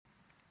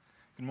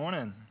Good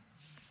morning.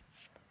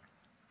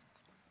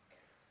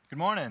 Good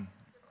morning.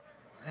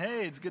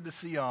 Hey, it's good to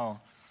see y'all.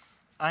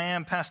 I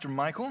am Pastor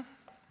Michael.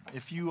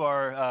 If you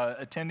are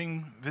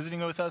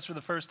visiting with us for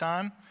the first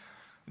time,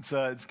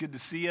 it's good to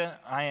see you.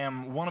 I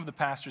am one of the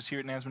pastors here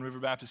at Nansemond River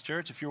Baptist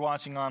Church. If you're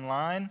watching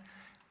online,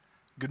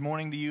 good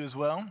morning to you as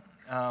well.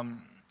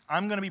 I'm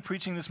going to be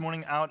preaching this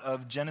morning out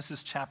of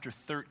Genesis chapter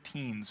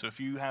 13. So if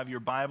you have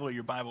your Bible or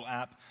your Bible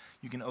app,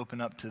 you can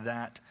open up to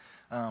that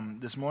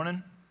this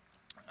morning.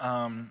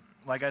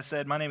 Like I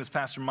said, my name is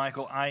Pastor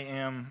Michael. I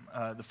am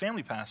the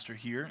family pastor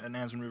here at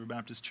Nansemond River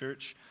Baptist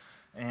Church,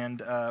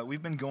 and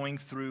we've been going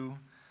through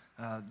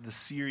this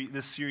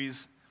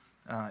series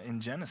in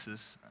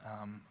Genesis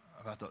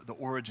about the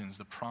origins,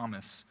 the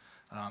promise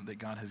that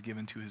God has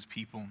given to His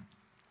people.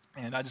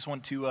 And I just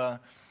want to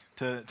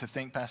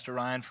thank Pastor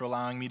Ryan for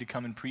allowing me to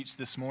come and preach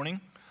this morning.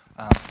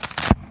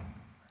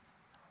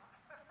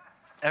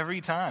 Every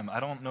time, I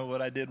don't know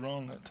what I did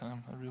wrong that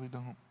time. I really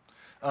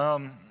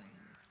don't.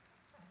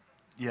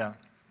 Yeah.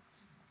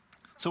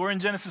 So we're in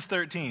Genesis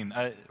 13.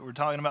 We're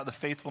talking about the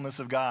faithfulness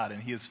of God,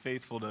 and He is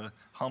faithful to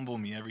humble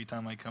me every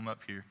time I come up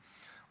here.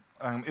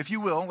 If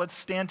you will, let's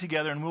stand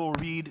together and we'll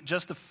read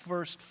just the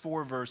first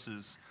 4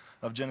 verses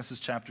of Genesis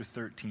chapter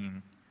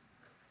 13.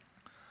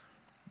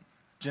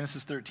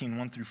 Genesis 13,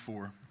 1 through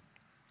 4.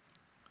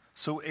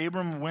 So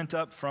Abram went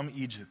up from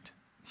Egypt,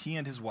 he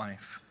and his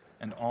wife,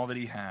 and all that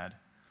he had,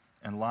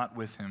 and Lot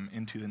with him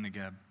into the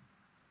Negeb.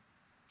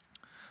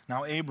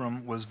 Now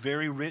Abram was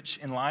very rich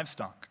in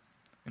livestock,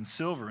 in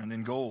silver and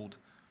in gold.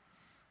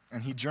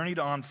 And he journeyed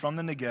on from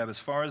the Negeb as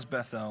far as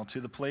Bethel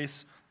to the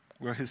place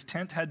where his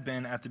tent had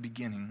been at the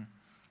beginning,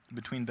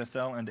 between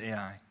Bethel and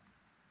Ai,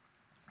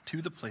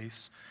 to the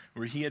place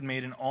where he had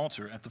made an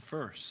altar at the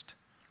first.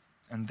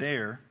 And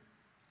there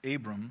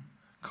Abram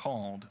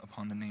called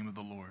upon the name of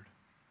the Lord.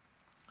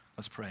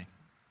 Let's pray.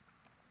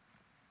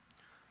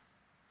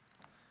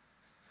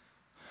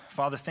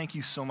 Father, thank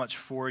you so much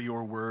for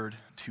your word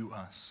to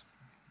us.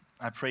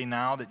 I pray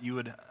now that you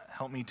would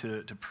help me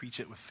to preach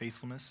it with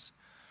faithfulness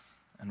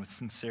and with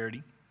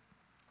sincerity.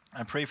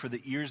 I pray for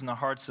the ears and the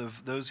hearts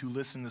of those who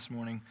listen this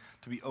morning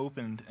to be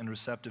opened and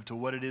receptive to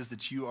what it is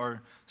that you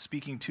are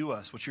speaking to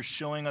us, what you're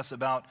showing us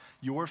about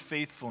your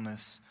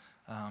faithfulness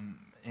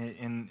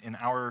in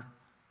our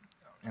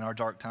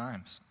dark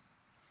times.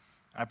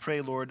 I pray,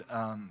 Lord,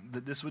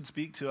 that this would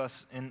speak to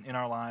us in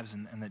our lives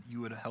and that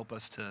you would help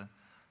us to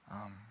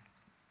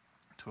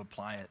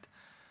apply it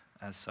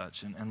as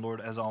such. And Lord,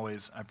 as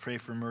always, I pray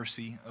for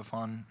mercy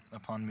upon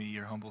me,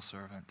 your humble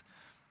servant,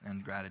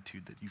 and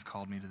gratitude that you've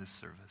called me to this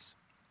service.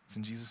 It's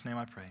in Jesus' name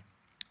I pray.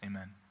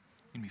 Amen.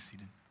 You can be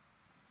seated.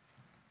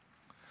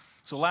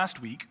 So last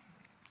week,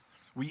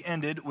 we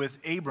ended with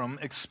Abram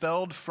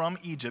expelled from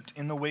Egypt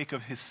in the wake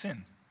of his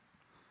sin.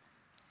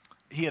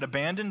 He had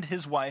abandoned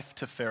his wife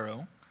to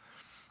Pharaoh,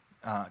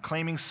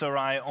 claiming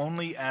Sarai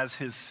only as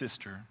his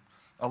sister,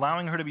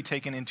 allowing her to be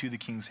taken into the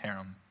king's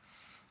harem.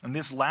 And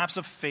this lapse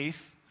of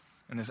faith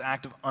and this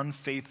act of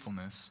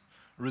unfaithfulness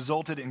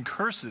resulted in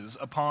curses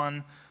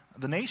upon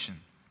the nation.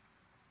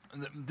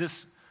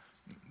 This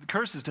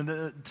curses to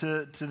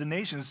the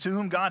nations to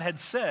whom God had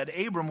said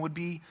Abram would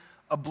be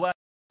a blessing.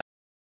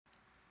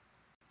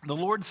 The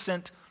Lord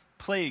sent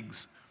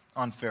plagues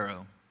on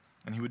Pharaoh,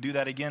 and he would do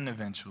that again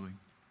eventually.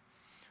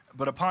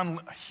 But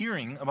upon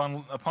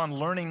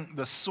learning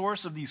the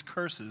source of these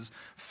curses,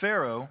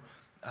 Pharaoh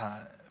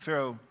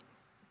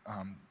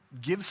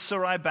gives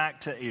Sarai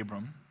back to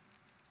Abram,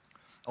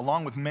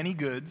 along with many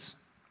goods,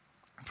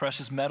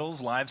 precious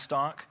metals,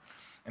 livestock,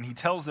 and he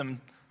tells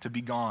them to be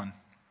gone.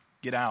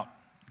 Get out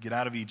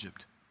of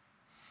Egypt.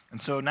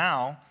 And so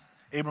now,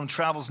 Abram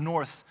travels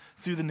north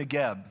through the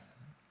Negeb,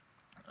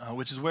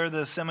 which is where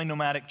the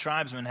semi-nomadic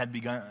tribesmen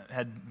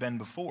had been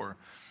before.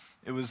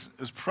 It was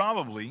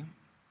probably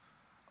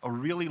a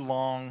really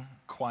long,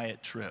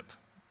 quiet trip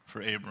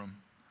for Abram,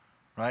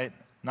 right?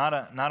 Not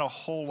a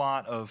whole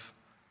lot of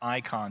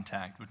eye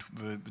contact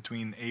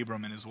between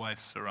Abram and his wife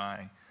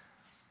Sarai.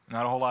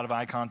 Not a whole lot of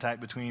eye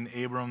contact between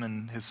Abram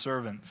and his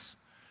servants,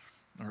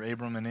 or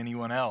Abram and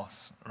anyone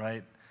else,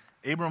 right?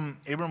 Abram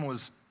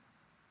was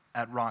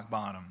at rock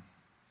bottom.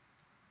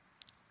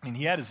 I mean,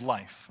 he had his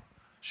life,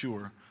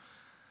 sure,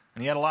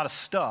 and he had a lot of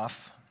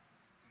stuff,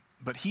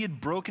 but he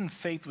had broken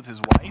faith with his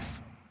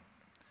wife,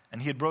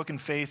 and he had broken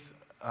faith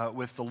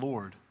with the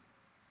Lord.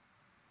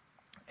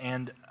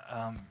 And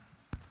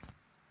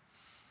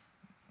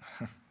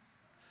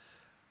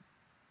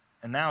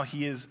and now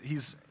he's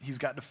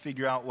got to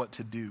figure out what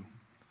to do.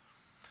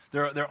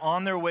 They're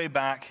on their way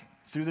back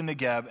through the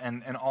Negeb,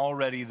 and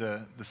already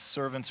the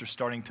servants are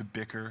starting to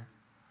bicker.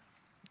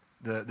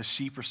 The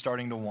sheep are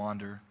starting to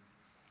wander,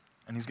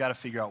 and he's got to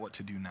figure out what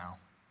to do now.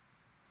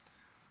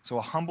 So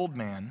a humbled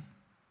man,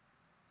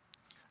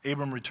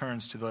 Abram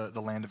returns to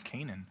the land of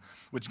Canaan,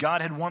 which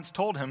God had once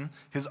told him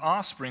his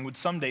offspring would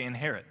someday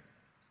inherit.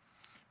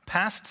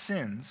 Past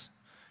sins,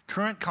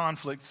 current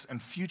conflicts,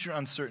 and future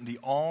uncertainty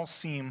all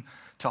seem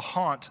to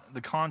haunt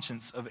the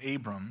conscience of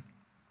Abram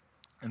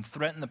and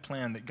threaten the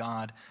plan that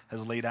God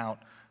has laid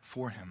out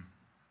for him.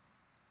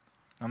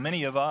 Now,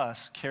 many of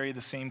us carry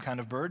the same kind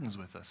of burdens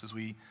with us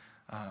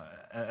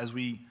as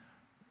we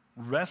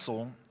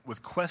wrestle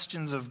with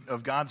questions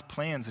of God's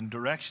plans and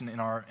direction in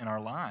our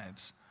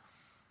lives.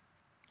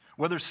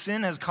 Whether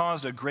sin has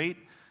caused a great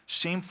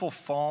shameful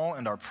fall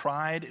and our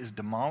pride is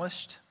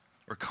demolished,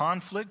 or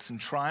conflicts and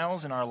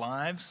trials in our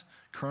lives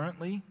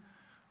currently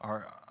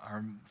are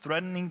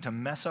threatening to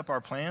mess up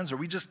our plans, or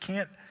we just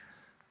can't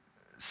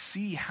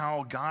see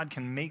how God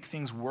can make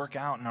things work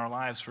out in our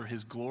lives for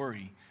his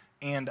glory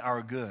and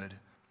our good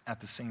at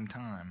the same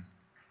time.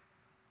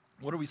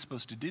 What are we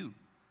supposed to do?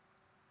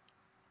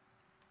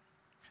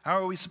 How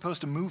are we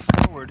supposed to move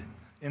forward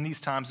in these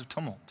times of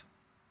tumult?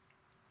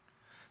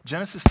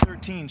 Genesis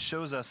 13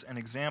 shows us an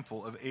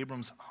example of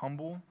Abram's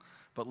humble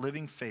but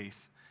living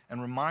faith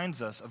and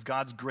reminds us of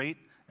God's great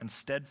and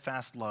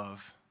steadfast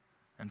love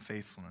and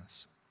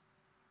faithfulness.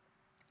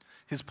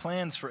 His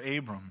plans for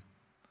Abram,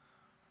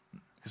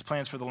 his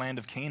plans for the land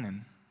of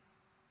Canaan,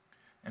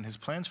 and his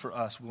plans for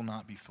us will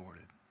not be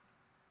thwarted.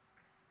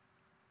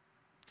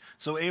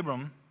 So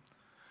Abram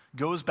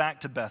goes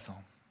back to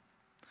Bethel,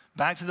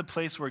 back to the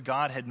place where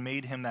God had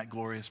made him that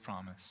glorious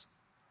promise.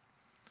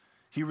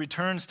 He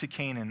returns to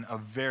Canaan, a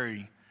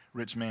very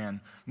rich man.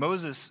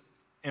 Moses,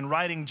 in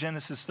writing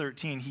Genesis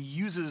 13, he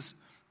uses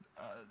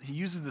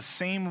the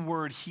same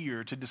word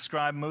here to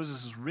describe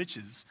Moses'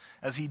 riches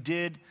as he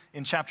did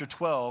in chapter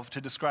 12 to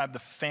describe the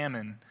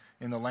famine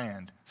in the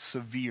land.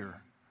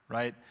 Severe,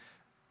 right?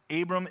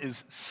 Abram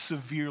is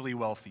severely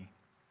wealthy.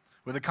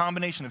 With a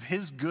combination of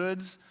his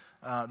goods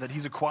that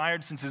he's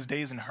acquired since his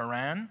days in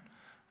Haran,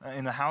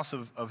 in the house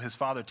of his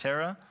father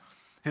Terah,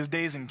 his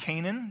days in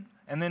Canaan,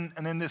 and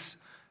then this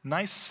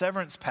nice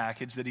severance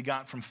package that he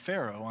got from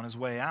Pharaoh on his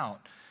way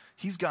out.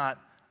 He's got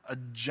a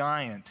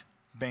giant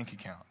bank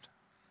account.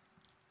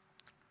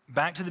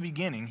 Back to the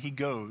beginning, he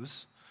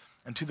goes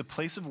and to the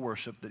place of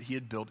worship that he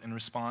had built in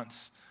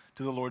response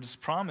to the Lord's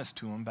promise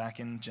to him back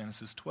in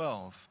Genesis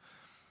 12.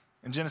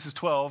 In Genesis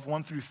 12,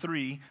 1 through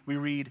 3, we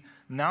read,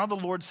 "Now the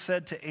Lord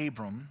said to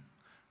Abram,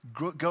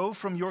 go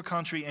from your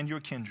country and your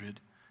kindred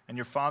and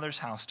your father's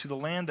house to the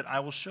land that I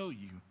will show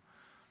you,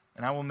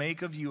 and I will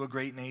make of you a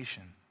great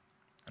nation,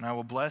 and I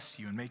will bless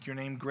you and make your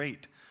name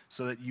great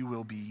so that you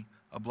will be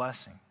a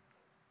blessing.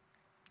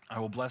 I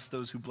will bless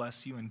those who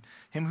bless you, and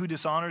him who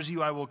dishonors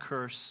you I will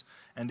curse,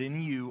 and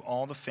in you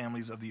all the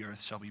families of the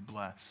earth shall be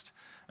blessed."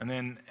 And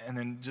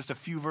then just a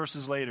few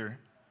verses later,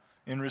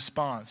 in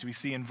response, we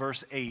see in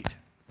verse 8,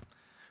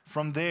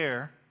 "From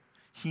there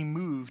he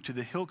moved to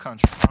the hill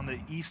country on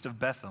the east of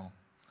Bethel,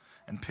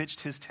 and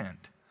pitched his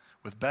tent,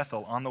 with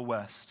Bethel on the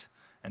west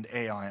and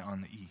Ai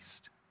on the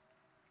east.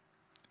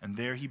 And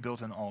there he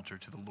built an altar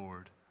to the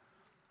Lord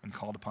and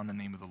called upon the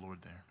name of the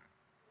Lord there."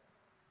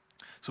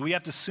 So we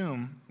have to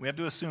assume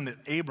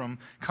that Abram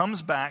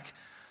comes back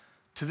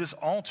to this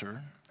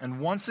altar and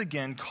once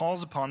again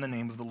calls upon the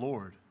name of the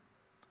Lord,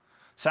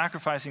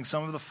 sacrificing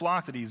some of the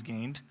flock that he's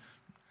gained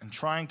and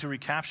trying to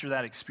recapture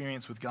that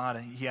experience with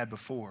God he had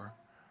before.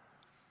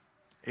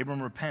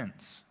 Abram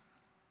repents,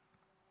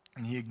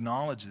 and he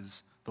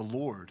acknowledges the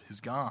Lord,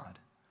 his God,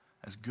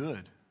 as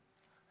good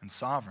and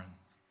sovereign.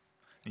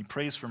 And he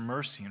prays for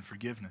mercy and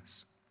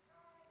forgiveness.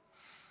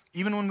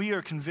 Even when we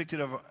are convicted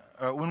of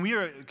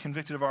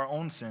our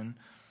own sin,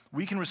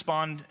 we can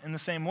respond in the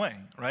same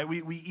way, right?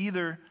 We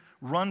either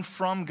run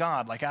from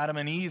God like Adam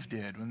and Eve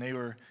did when they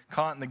were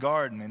caught in the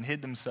garden and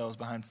hid themselves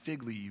behind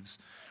fig leaves,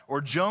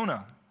 or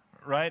Jonah,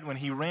 right, when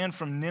he ran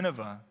from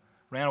Nineveh,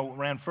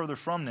 ran further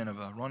from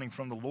Nineveh, running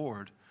from the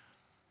Lord,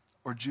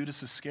 or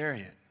Judas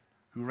Iscariot,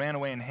 who ran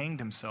away and hanged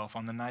himself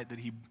on the night that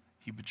he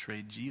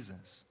betrayed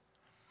Jesus.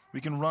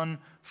 We can run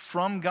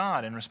from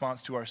God in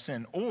response to our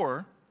sin,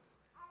 or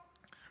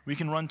we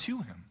can run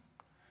to him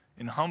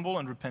in humble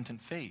and repentant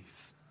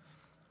faith,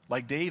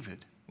 like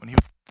David when he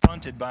was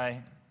confronted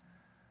by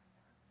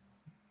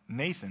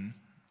Nathan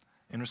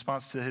in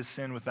response to his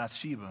sin with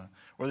Bathsheba,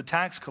 or the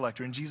tax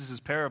collector in Jesus'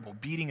 parable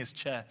beating his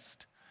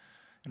chest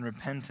in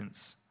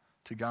repentance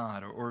to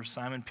God, or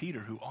Simon Peter,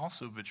 who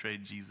also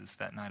betrayed Jesus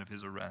that night of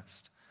his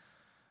arrest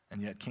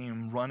and yet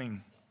came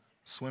running,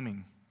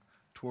 swimming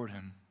toward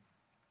him.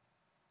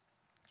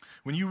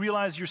 When you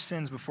realize your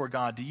sins before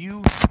God, do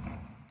you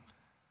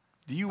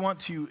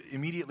want to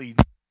immediately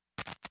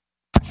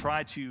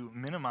try to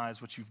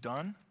minimize what you've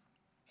done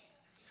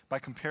by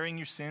comparing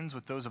your sins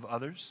with those of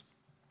others?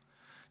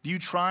 Do you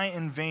try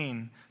in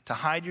vain to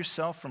hide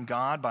yourself from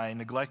God by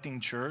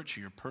neglecting church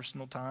or your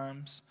personal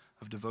times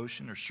of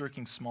devotion, or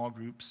shirking small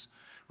groups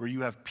where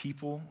you have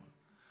people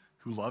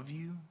who love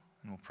you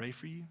and will pray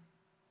for you?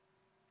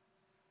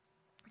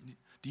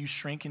 Do you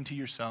shrink into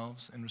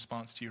yourselves in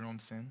response to your own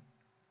sin?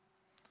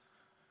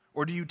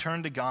 Or do you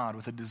turn to God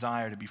with a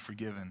desire to be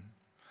forgiven,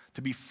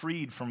 to be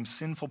freed from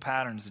sinful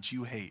patterns that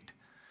you hate,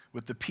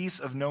 with the peace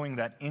of knowing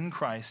that in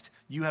Christ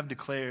you've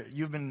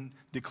been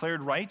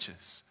declared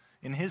righteous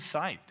in his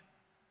sight?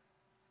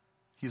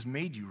 He has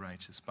made you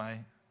righteous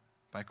by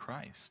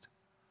Christ.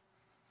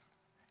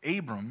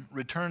 Abram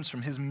returns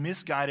from his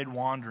misguided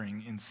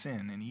wandering in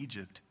sin in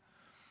Egypt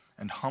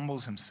and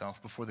humbles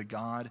himself before the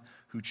God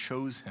who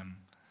chose him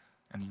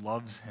and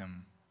loves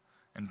him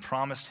and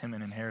promised him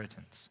an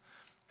inheritance.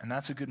 And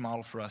that's a good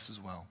model for us as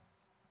well.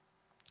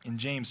 In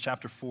James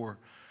chapter 4,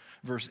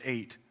 verse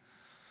 8,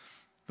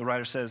 the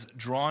writer says,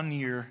 draw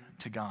near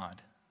to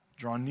God.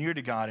 Draw near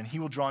to God, and he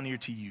will draw near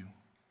to you.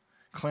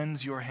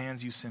 Cleanse your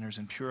hands, you sinners,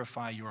 and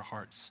purify your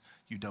hearts,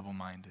 you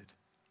double-minded.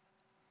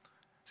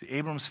 See,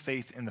 Abram's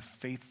faith in the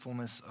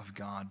faithfulness of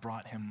God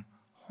brought him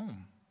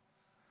home,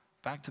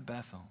 back to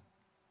Bethel.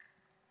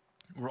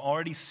 We're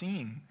already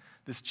seeing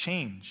this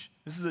change.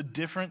 This is a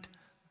different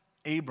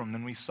Abram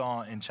than we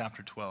saw in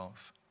chapter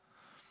 12.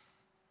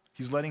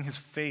 He's letting his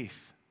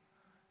faith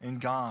in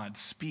God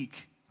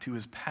speak to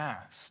his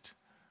past.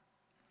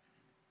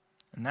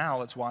 And now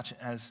let's watch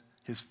as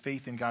his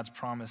faith in God's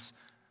promise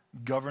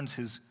governs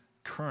his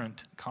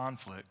current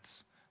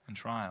conflicts and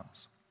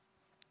trials.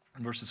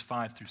 In verses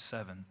 5 through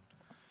 7.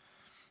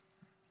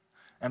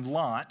 And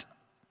Lot,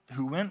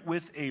 who went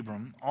with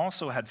Abram,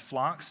 also had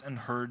flocks and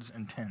herds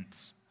and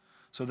tents,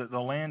 so that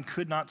the land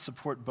could not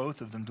support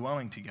both of them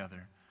dwelling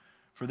together.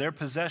 For their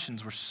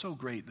possessions were so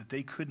great that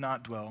they could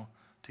not dwell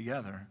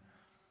together.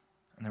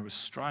 And there was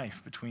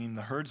strife between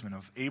the herdsmen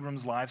of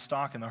Abram's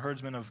livestock and the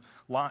herdsmen of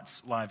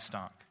Lot's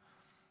livestock.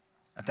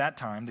 At that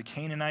time, the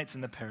Canaanites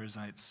and the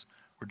Perizzites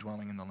were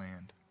dwelling in the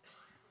land.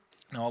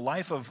 Now, a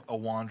life of a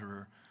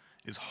wanderer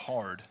is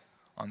hard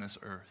on this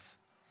earth.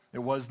 It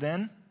was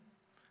then,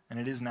 and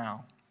it is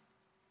now.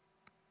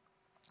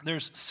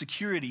 There's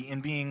security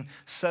in being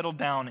settled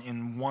down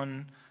in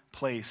one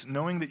place,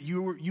 knowing that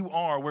you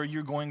are where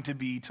you're going to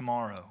be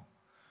tomorrow.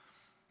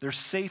 There's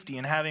safety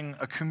in having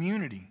a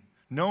community,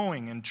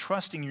 knowing and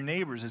trusting your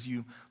neighbors as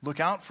you look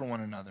out for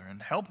one another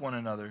and help one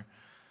another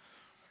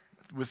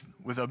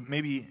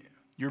maybe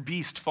your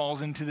beast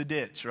falls into the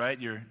ditch, right?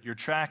 Your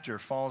tractor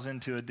falls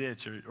into a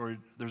ditch, or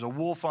there's a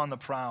wolf on the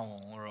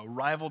prowl, or a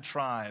rival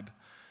tribe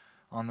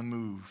on the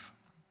move.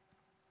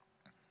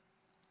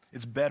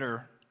 It's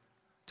better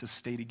to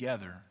stay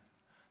together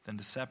than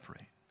to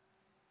separate.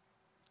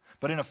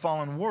 But in a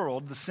fallen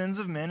world, the sins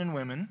of men and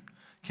women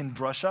can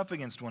brush up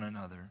against one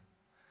another,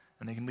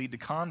 and they can lead to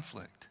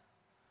conflict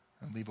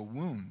and leave a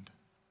wound.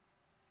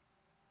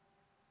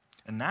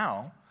 And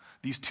now,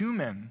 these two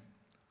men,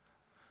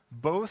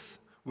 both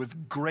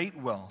with great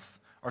wealth,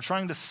 are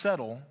trying to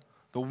settle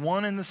the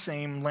one and the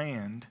same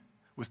land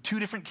with two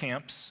different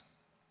camps,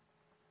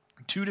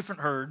 two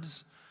different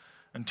herds,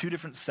 and two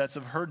different sets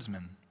of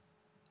herdsmen.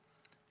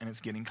 And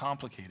it's getting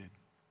complicated.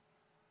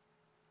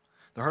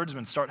 The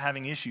herdsmen start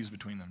having issues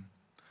between them.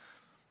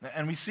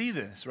 And we see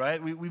this,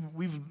 right?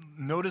 We've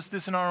noticed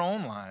this in our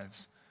own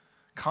lives.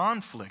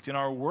 Conflict in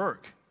our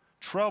work,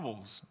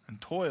 troubles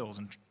and toils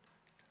and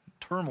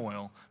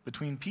turmoil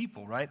between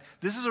people, right?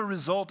 This is a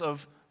result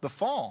of the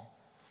fall.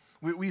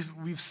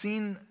 We've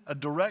seen a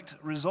direct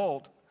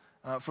result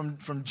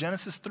from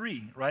Genesis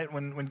 3, right?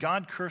 When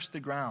God cursed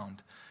the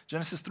ground.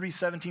 Genesis 3,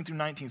 17 through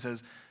 19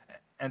 says,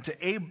 and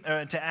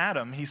to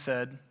Adam he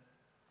said,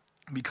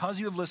 because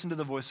you have listened to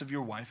the voice of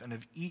your wife and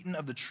have eaten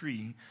of the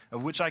tree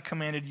of which I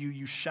commanded you,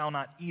 you shall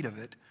not eat of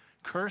it.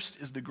 Cursed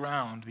is the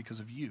ground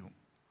because of you.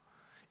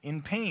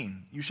 In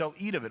pain you shall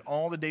eat of it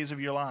all the days of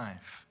your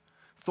life.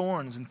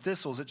 Thorns and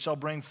thistles it shall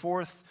bring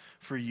forth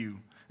for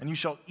you, and you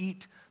shall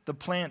eat the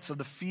plants of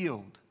the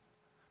field.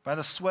 By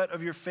the sweat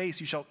of your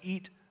face you shall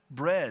eat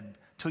bread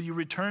till you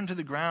return to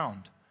the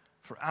ground,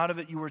 for out of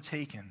it you were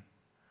taken.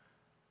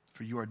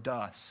 For you are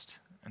dust,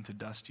 and to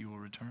dust you will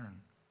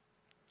return.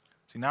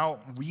 See, now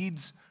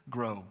weeds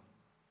grow.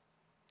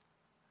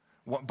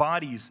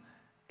 Bodies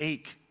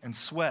ache and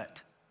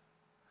sweat.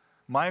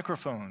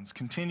 Microphones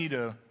continue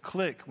to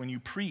click when you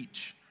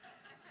preach.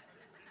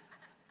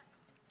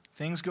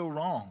 Things go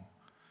wrong.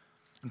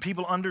 And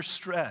people under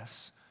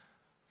stress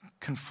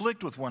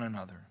conflict with one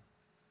another.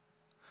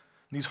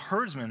 These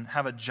herdsmen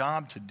have a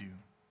job to do.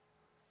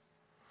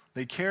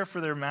 They care for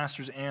their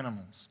master's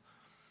animals.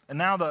 And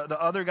now the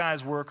other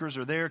guy's workers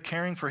are there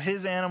caring for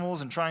his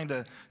animals and trying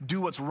to do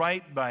what's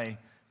right by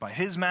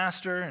his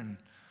master.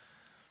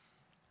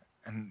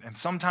 And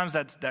sometimes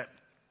that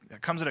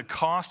comes at a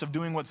cost of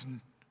doing what's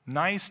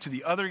nice to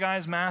the other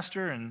guy's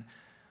master, and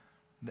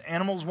the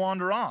animals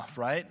wander off,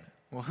 right?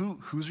 Well,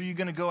 whose are you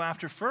going to go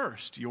after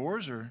first?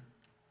 Yours or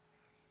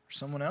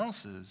someone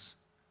else's?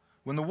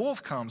 When the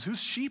wolf comes,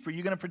 whose sheep are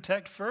you going to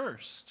protect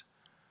first?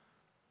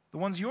 The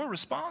ones you're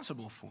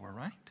responsible for,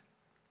 right?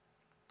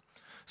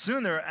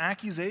 Soon there are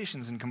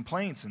accusations and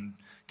complaints and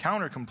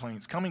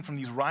counter-complaints coming from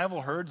these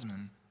rival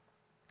herdsmen.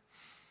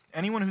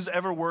 Anyone who's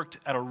ever worked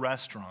at a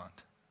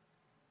restaurant,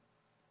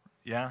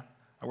 yeah,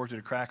 I worked at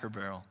a Cracker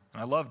Barrel,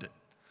 and I loved it.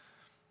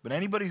 But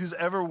anybody who's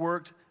ever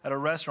worked at a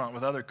restaurant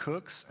with other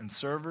cooks and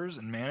servers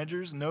and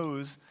managers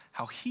knows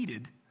how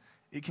heated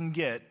it can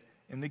get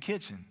in the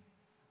kitchen.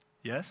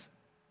 Yes?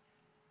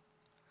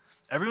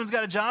 Everyone's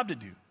got a job to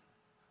do.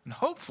 And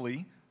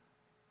hopefully,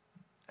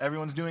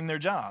 everyone's doing their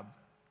job.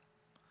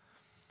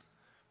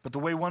 But the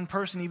way one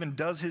person even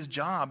does his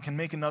job can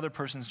make another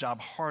person's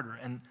job harder,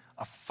 and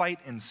a fight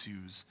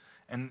ensues.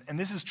 And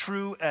this is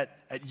true at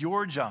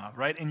your job,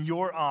 right? In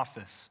your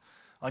office,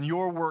 on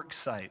your work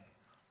site,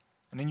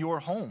 and in your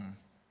home.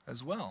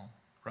 as well,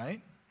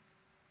 right?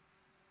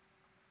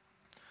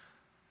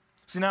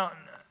 See, now,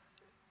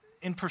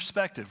 in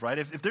perspective, right,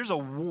 if there's a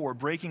war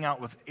breaking out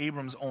with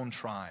Abram's own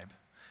tribe,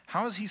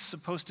 how is he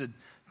supposed to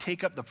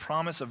take up the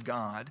promise of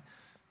God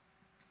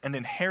and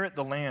inherit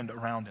the land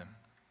around him?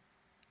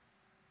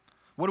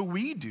 What do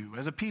we do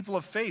as a people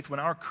of faith when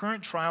our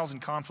current trials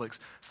and conflicts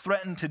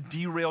threaten to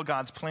derail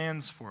God's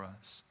plans for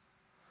us?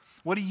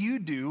 What do you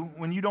do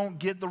when you don't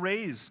get the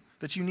raise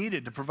that you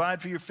needed to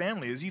provide for your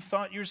family as you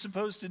thought you're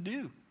supposed to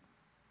do?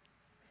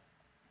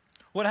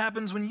 What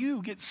happens when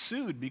you get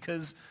sued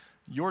because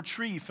your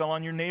tree fell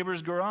on your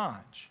neighbor's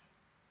garage?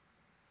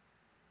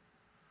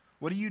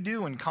 What do you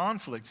do when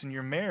conflicts in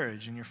your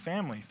marriage and your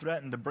family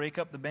threaten to break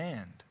up the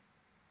band?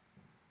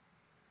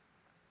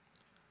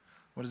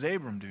 What does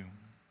Abram do?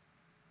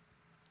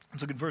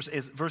 Let's look at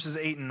verses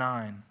 8 and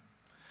 9.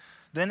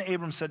 Then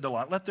Abram said to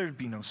Lot, "Let there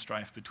be no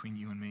strife between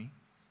you and me,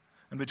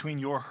 and between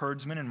your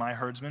herdsmen and my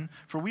herdsmen,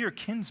 for we are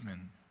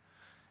kinsmen.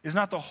 Is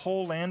not the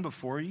whole land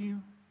before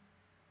you?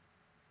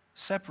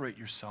 Separate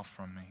yourself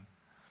from me.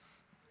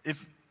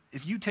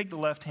 If you take the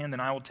left hand,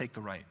 then I will take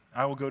the right.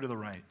 I will go to the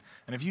right.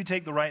 And if you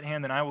take the right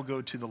hand, then I will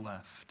go to the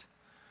left."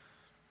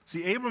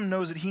 See, Abram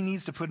knows that he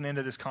needs to put an end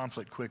to this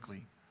conflict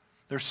quickly.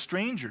 They're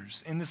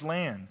strangers in this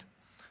land.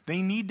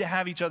 They need to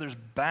have each other's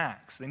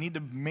backs. They need to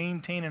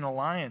maintain an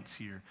alliance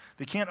here.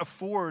 They can't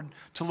afford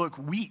to look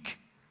weak.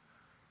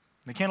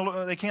 They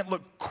can't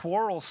look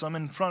quarrelsome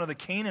in front of the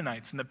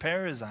Canaanites and the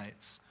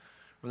Perizzites,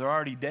 where they're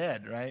already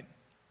dead, right?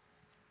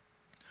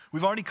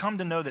 We've already come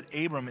to know that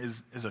Abram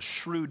is a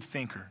shrewd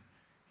thinker.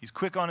 He's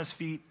quick on his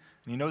feet,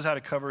 and he knows how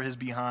to cover his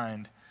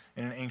behind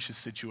in an anxious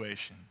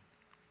situation.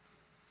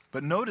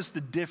 But notice the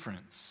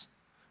difference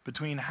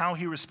between how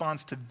he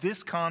responds to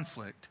this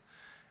conflict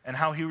and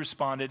how he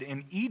responded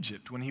in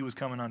Egypt when he was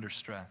coming under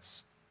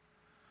stress.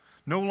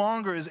 No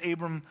longer is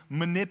Abram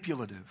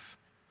manipulative.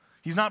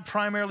 He's not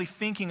primarily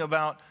thinking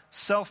about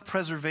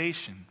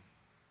self-preservation.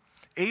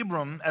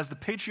 Abram, as the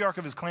patriarch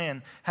of his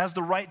clan, has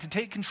the right to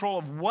take control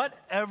of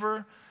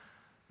whatever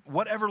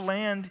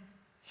land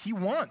he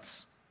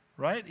wants,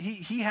 right?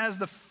 He has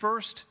the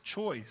first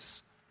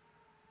choice.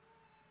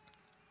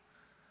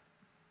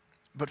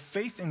 But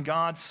faith in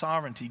God's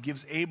sovereignty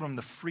gives Abram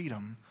the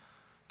freedom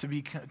to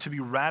be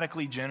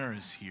radically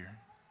generous here.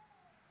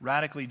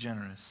 Radically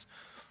generous.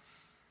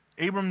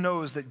 Abram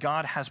knows that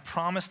God has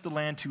promised the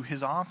land to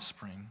his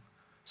offspring,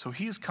 so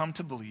he has come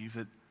to believe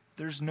that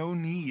there's no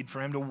need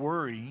for him to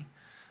worry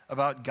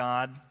about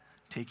God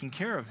taking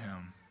care of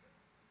him.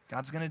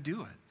 God's going to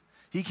do it.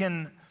 He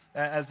can,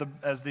 as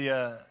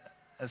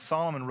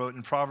Solomon wrote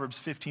in Proverbs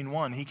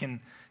 15:1, he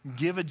can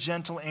give a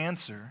gentle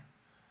answer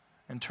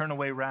and turn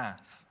away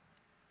wrath.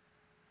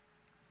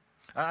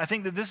 I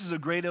think that this is a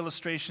great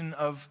illustration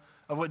of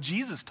what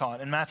Jesus taught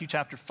in Matthew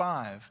chapter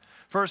 5.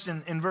 First,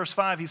 in verse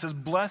 5, he says,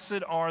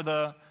 "Blessed are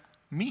the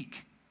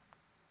meek,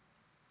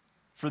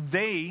 for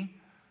they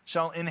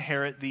shall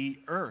inherit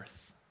the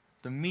earth."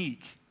 The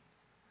meek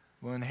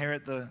will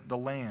inherit the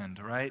land,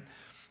 right?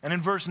 And in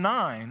verse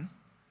 9,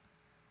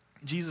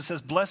 Jesus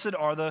says, "Blessed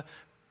are the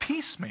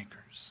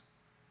peacemakers,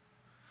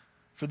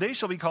 for they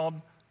shall be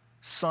called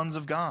sons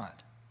of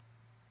God."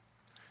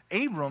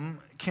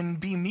 Abram can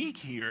be meek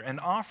here and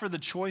offer the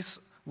choice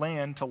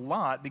land to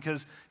Lot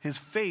because his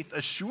faith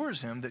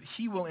assures him that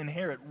he will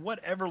inherit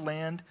whatever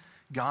land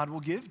God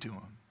will give to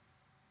him.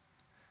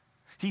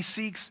 He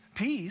seeks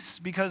peace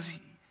because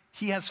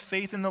he has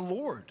faith in the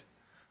Lord,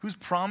 who's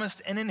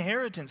promised an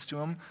inheritance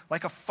to him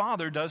like a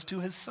father does to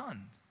his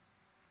son.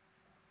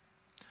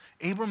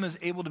 Abram is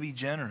able to be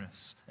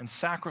generous and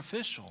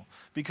sacrificial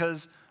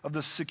because of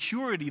the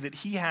security that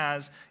he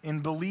has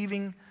in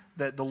believing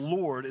that the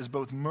Lord is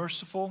both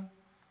merciful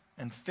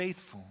and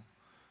faithful.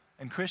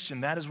 And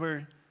Christian, that is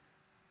where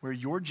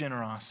your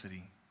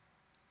generosity,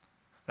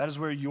 that is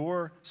where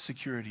your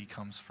security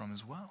comes from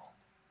as well.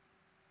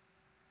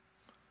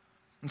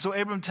 And so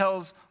Abram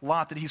tells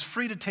Lot that he's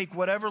free to take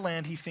whatever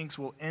land he thinks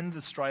will end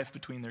the strife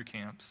between their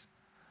camps.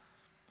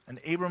 And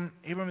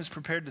Abram is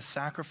prepared to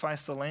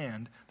sacrifice the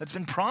land that's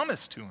been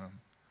promised to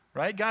him,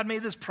 right? God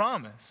made this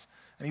promise,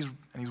 and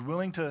he's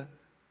willing to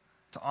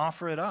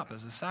offer it up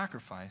as a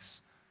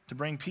sacrifice to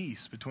bring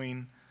peace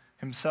between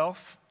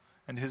himself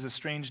and his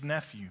estranged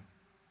nephew.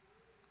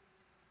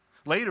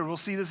 Later, we'll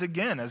see this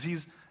again as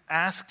he's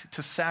asked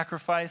to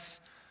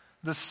sacrifice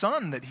the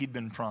son that he'd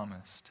been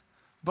promised.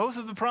 Both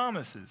of the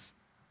promises,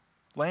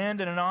 land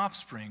and an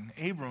offspring,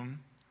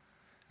 Abram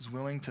is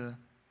willing to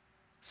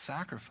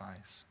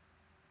sacrifice.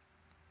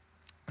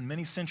 And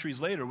many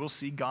centuries later, we'll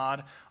see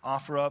God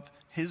offer up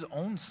his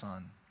own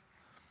son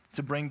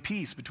to bring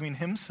peace between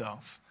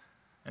himself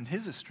and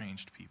his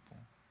estranged people.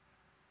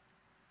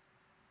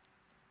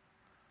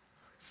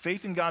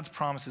 Faith in God's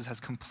promises has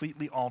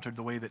completely altered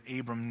the way that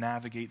Abram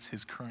navigates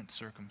his current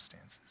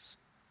circumstances.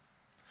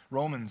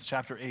 Romans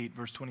chapter 8,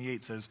 verse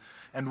 28 says,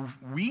 "And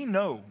we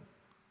know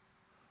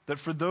that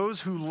for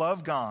those who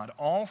love God,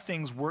 all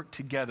things work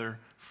together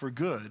for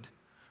good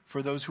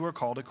for those who are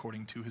called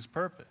according to his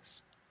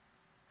purpose."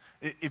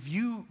 If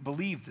you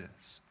believe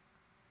this,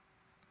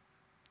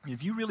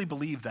 If you really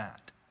believe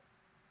that,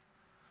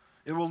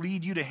 it will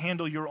lead you to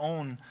handle your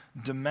own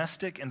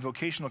domestic and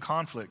vocational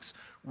conflicts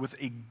with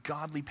a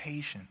godly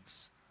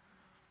patience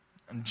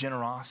and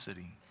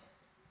generosity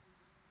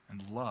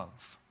and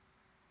love.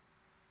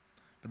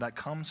 But that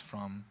comes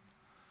from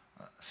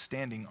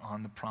standing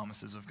on the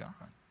promises of God.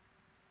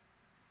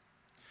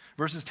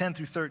 Verses 10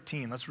 through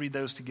 13, let's read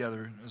those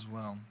together as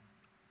well.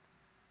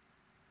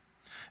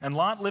 And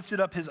Lot lifted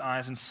up his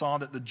eyes and saw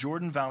that the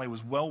Jordan Valley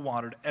was well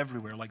watered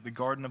everywhere, like the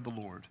garden of the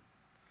Lord,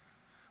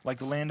 like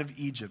the land of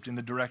Egypt in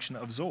the direction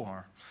of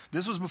Zoar.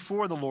 This was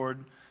before the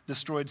Lord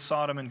destroyed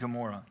Sodom and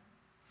Gomorrah.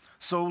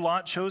 So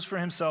Lot chose for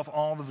himself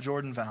all the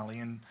Jordan Valley,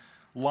 and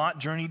Lot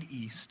journeyed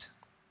east.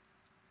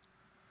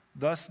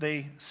 Thus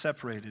they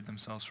separated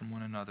themselves from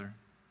one another.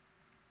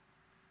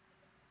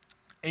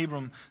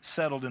 Abram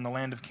settled in the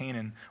land of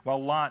Canaan,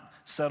 while Lot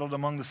settled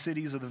among the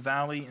cities of the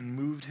valley and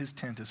moved his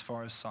tent as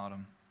far as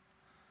Sodom.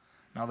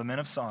 Now the men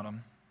of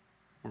Sodom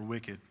were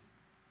wicked,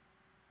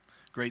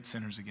 great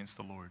sinners against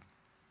the Lord.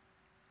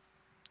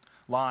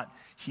 Lot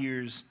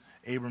hears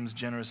Abram's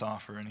generous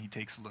offer and he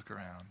takes a look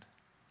around.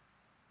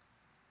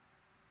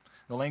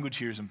 The language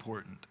here is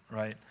important,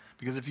 right?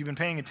 Because if you've been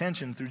paying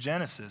attention through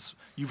Genesis,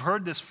 you've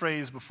heard this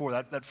phrase before,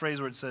 that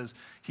phrase where it says,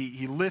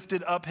 he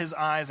lifted up his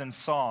eyes and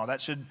saw.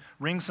 That should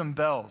ring some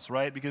bells,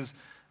 right? Because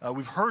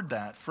we've heard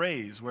that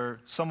phrase where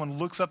someone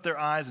looks up their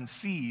eyes and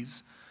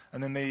sees,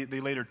 and then they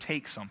later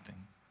take something,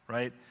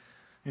 right?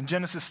 In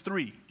Genesis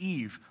 3,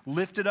 Eve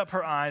lifted up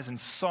her eyes and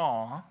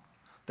saw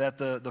that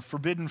the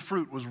forbidden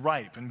fruit was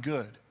ripe and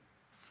good.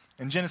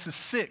 In Genesis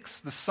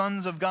 6, the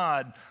sons of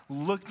God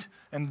looked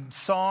and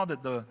saw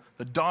that the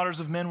daughters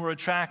of men were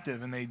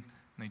attractive, and they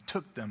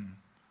took them,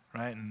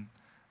 right? And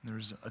there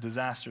was a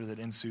disaster that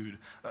ensued.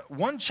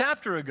 One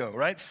chapter ago,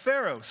 right,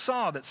 Pharaoh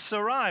saw that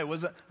Sarai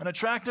was an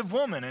attractive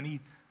woman, and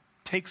he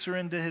takes her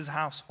into his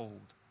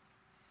household.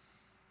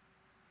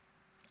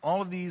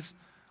 All of these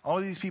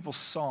people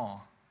saw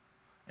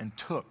and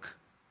took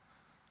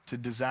to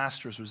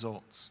disastrous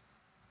results.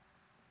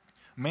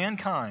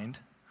 Mankind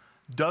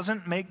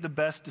doesn't make the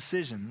best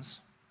decisions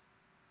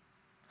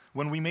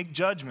when we make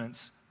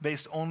judgments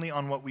based only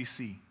on what we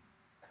see.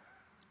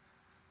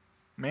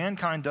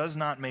 Mankind does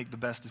not make the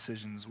best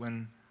decisions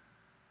when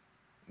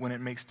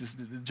it makes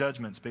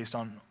judgments based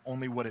on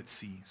only what it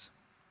sees.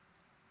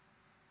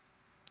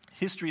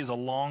 History is a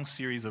long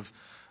series of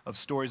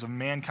stories of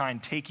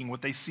mankind taking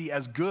what they see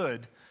as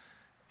good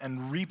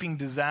and reaping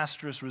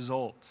disastrous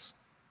results.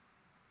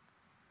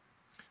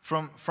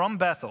 From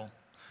Bethel,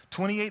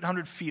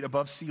 2,800 feet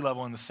above sea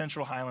level in the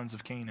central highlands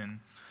of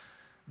Canaan,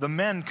 the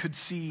men could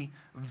see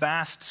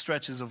vast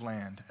stretches of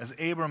land as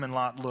Abram and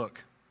Lot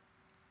look.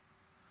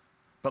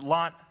 But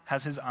Lot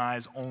has his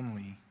eyes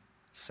only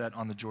set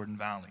on the Jordan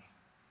Valley.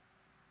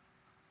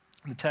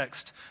 The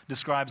text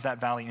describes that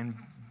valley in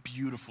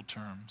beautiful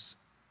terms.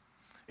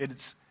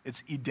 It's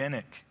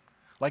Edenic,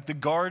 like the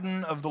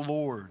garden of the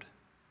Lord.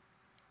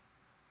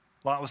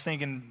 Lot was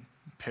thinking,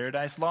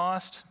 paradise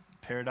lost,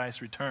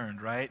 paradise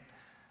returned, right?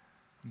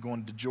 I'm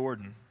going to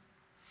Jordan.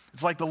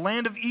 It's like the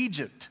land of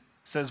Egypt,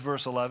 says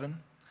verse 11.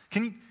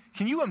 Can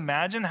you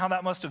imagine how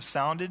that must have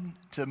sounded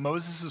to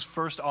Moses'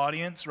 first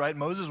audience, right?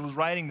 Moses was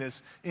writing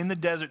this in the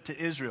desert to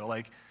Israel.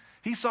 Like,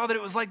 he saw that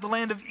it was like the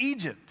land of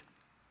Egypt,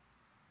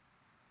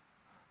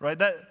 right?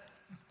 That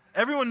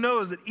everyone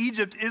knows that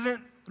Egypt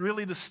isn't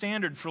really the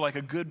standard for like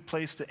a good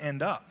place to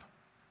end up.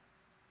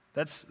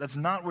 That's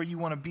not where you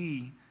want to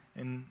be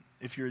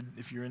if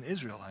you're an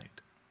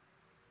Israelite.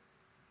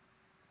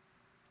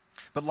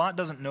 But Lot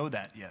doesn't know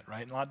that yet,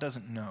 right? Lot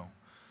doesn't know.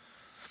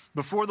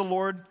 Before the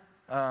Lord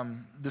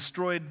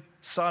destroyed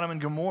Sodom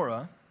and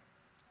Gomorrah,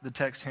 the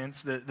text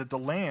hints that the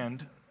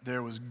land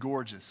there was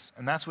gorgeous.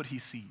 And that's what he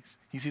sees.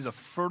 He sees a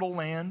fertile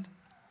land,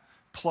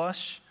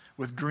 plush,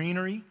 with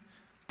greenery,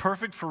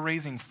 perfect for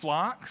raising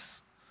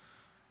flocks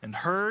and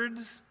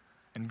herds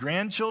and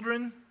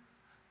grandchildren.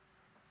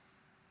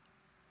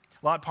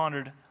 Lot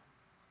pondered,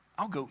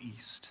 I'll go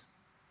east.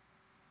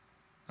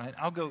 Right?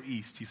 I'll go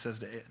east, he says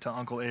to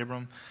Uncle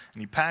Abram.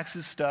 And he packs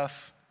his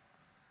stuff,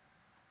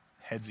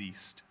 heads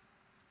east.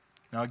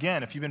 Now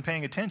again, if you've been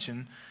paying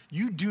attention,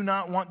 you do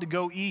not want to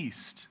go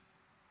east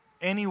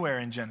anywhere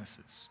in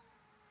Genesis.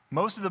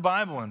 Most of the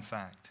Bible, in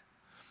fact.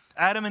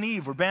 Adam and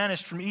Eve were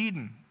banished from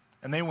Eden,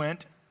 and they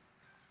went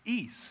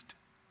east.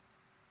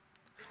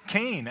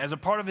 Cain, as a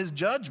part of his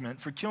judgment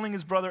for killing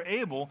his brother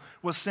Abel,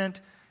 was sent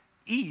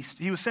east.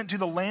 He was sent to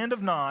the land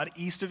of Nod,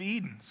 east of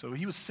Eden. So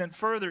he was sent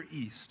further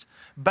east.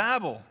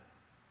 Babel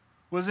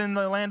was in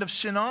the land of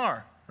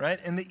Shinar, right,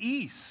 in the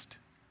east.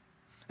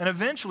 And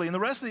eventually, in the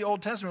rest of the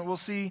Old Testament, we'll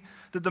see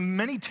that the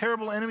many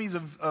terrible enemies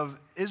of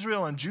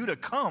Israel and Judah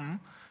come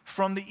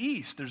from the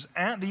east. There's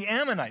the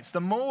Ammonites,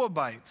 the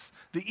Moabites,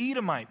 the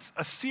Edomites,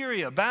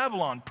 Assyria,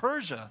 Babylon,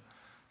 Persia.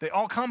 They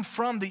all come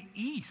from the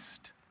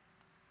east.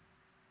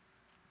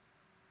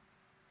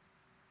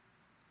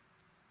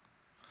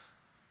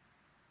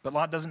 But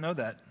Lot doesn't know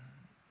that,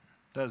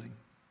 does he?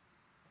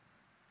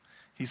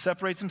 he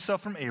separates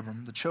himself from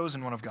Abram, the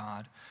chosen one of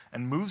God,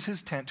 and moves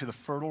his tent to the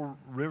fertile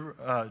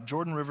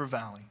Jordan River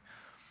Valley.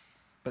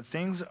 But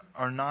things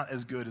are not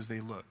as good as they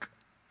look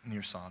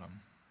near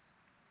Sodom.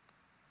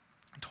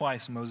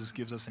 Twice Moses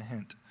gives us a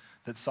hint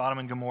that Sodom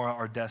and Gomorrah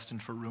are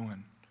destined for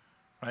ruin.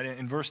 Right?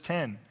 In verse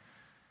 10,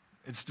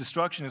 its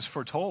destruction is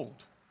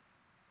foretold.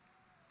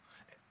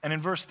 And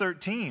in verse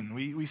 13,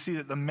 we see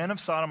that the men of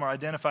Sodom are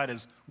identified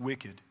as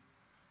wicked,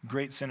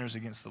 great sinners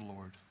against the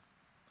Lord.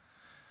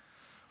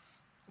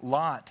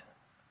 Lot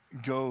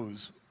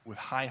goes with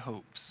high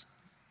hopes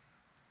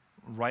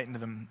right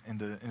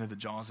into the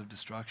jaws of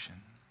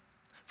destruction.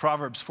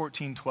 Proverbs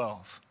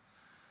 14:12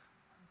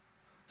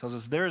 tells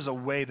us, there is a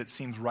way that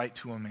seems right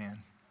to a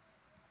man,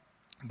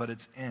 but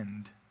its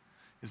end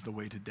is the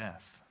way to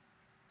death.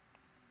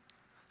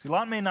 See,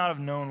 Lot may not have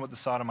known what the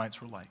Sodomites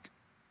were like.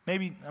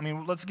 Maybe,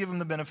 let's give him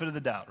the benefit of the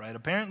doubt, right?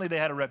 Apparently they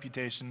had a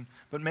reputation,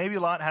 but maybe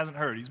Lot hasn't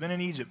heard. He's been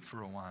in Egypt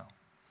for a while.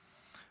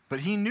 But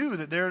he knew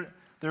that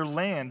their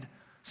land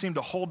seemed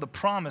to hold the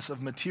promise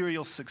of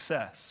material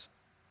success.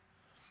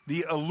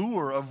 The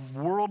allure of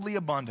worldly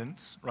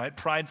abundance, right?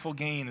 Prideful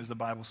gain, as the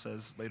Bible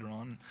says later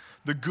on.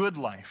 The good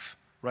life,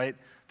 right?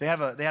 They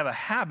have a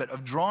habit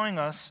of drawing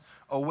us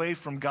away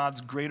from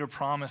God's greater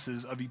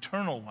promises of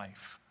eternal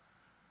life,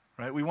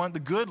 right? We want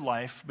the good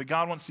life, but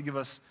God wants to give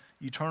us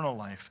eternal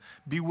life.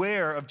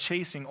 Beware of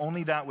chasing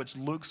only that which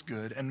looks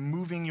good and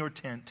moving your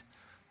tent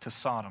to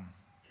Sodom.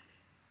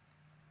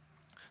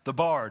 The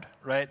Bard,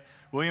 right?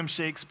 William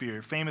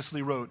Shakespeare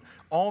famously wrote,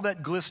 "All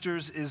that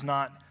glisters is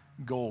not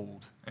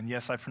gold." And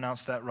yes, I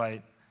pronounced that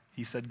right.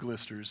 He said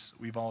glisters.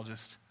 We've all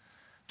just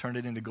turned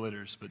it into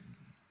glitters, but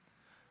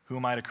who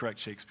am I to correct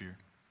Shakespeare?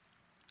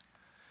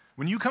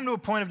 When you come to a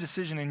point of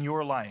decision in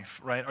your life,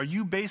 right, are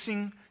you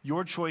basing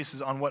your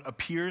choices on what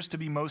appears to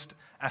be most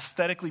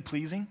aesthetically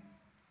pleasing?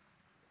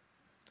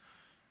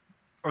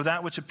 Or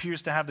that which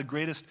appears to have the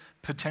greatest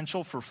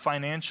potential for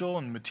financial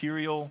and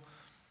material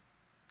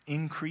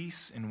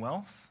increase in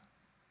wealth?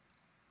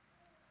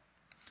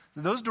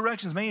 Those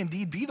directions may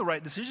indeed be the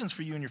right decisions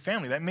for you and your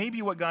family. That may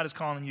be what God is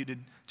calling you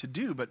to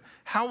do, but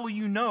how will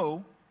you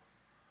know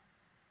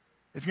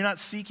if you're not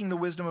seeking the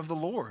wisdom of the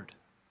Lord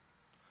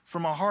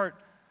from a heart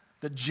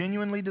that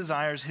genuinely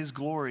desires his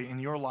glory in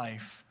your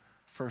life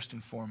first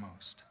and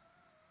foremost?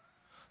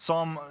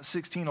 Psalm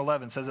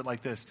 16:11 says it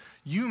like this: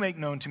 "You make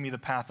known to me the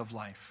path of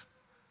life.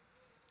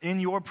 In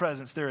your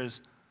presence there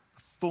is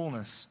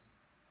fullness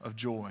of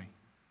joy.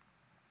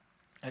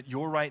 At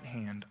your right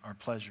hand are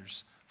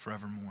pleasures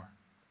forevermore."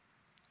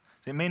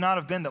 It may not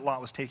have been that Lot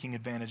was taking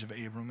advantage of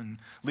Abram and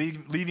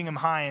leaving him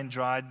high and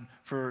dry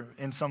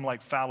in some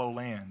like fallow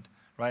land,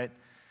 right?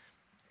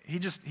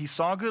 He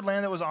saw good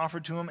land that was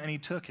offered to him and he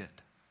took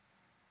it.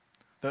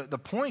 The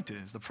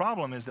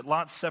problem is that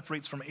Lot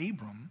separates from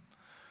Abram,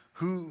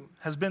 who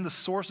has been the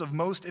source of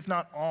most, if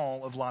not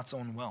all, of Lot's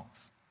own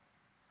wealth.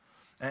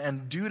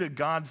 And due to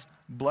God's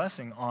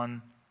blessing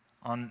on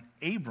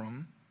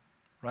Abram,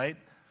 right,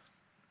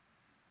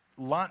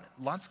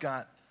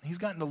 he's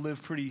gotten to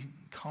live pretty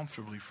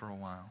comfortably for a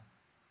while.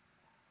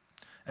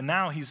 And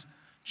now he's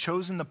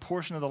chosen the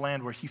portion of the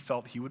land where he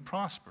felt he would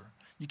prosper.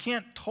 You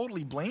can't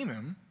totally blame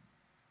him.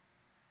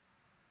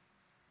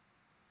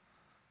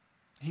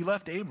 He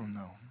left Abram,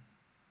 though.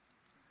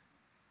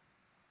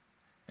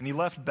 And he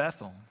left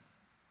Bethel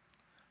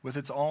with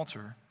its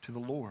altar to the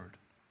Lord.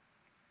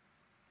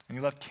 And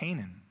he left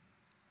Canaan,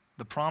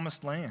 the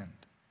promised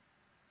land.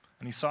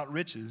 And he sought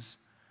riches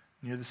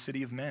near the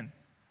city of men,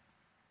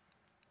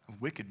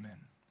 of wicked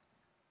men.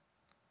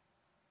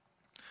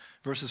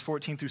 Verses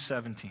 14 through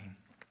 17.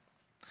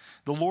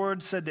 The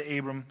Lord said to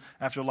Abram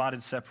after Lot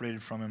had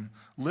separated from him,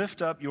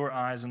 "Lift up your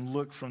eyes and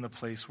look from the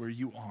place where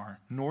you are,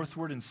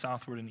 northward and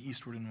southward and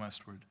eastward and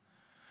westward.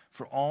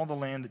 For all the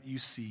land that you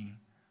see,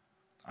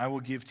 I will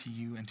give to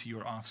you and to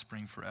your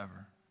offspring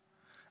forever.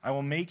 I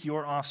will make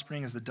your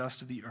offspring as the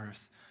dust of the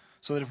earth,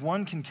 so that if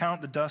one can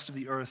count the dust of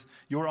the earth,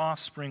 your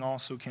offspring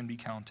also can be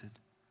counted.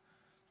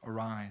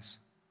 Arise,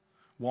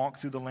 walk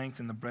through the length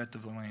and the breadth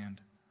of the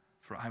land,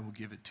 for I will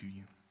give it to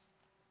you."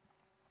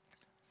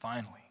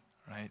 Finally,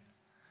 right?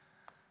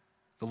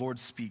 The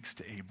Lord speaks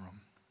to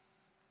Abram.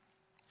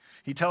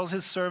 He tells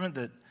his servant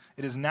that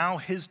it is now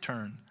his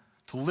turn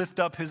to lift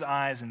up his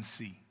eyes and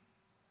see.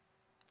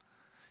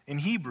 In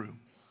Hebrew,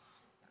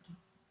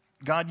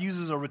 God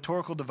uses a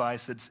rhetorical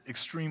device that's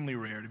extremely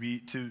rare to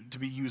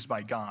be used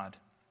by God.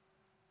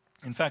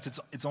 In fact,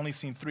 it's only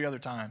seen 3 other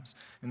times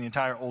in the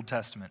entire Old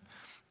Testament.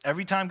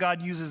 Every time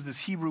God uses this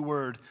Hebrew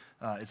word,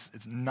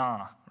 it's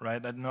na,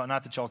 right?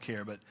 Not that y'all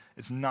care, but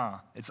it's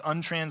na. It's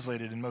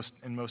untranslated in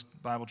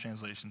most Bible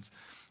translations.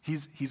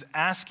 He's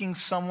asking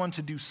someone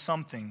to do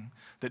something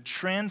that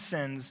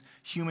transcends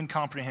human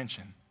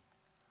comprehension.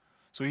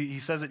 So he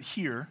says it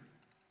here.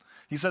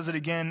 He says it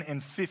again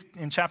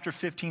in chapter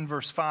 15,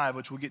 verse 5,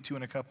 which we'll get to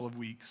in a couple of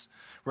weeks,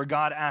 where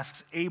God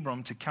asks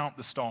Abram to count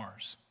the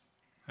stars.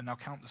 And now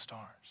count the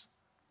stars.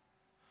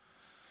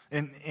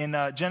 In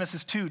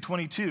Genesis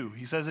 2:22,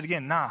 he says it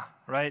again, nah,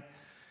 right?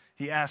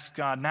 He asks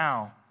God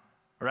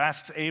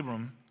asks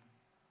Abram,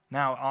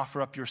 Now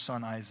offer up your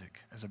son Isaac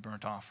as a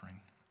burnt offering.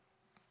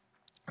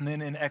 And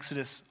then in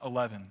Exodus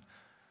 11,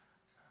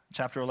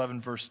 chapter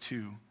 11, verse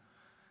 2,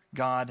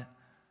 God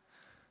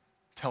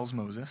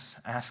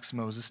asks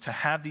Moses to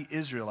have the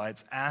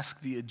Israelites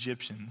ask the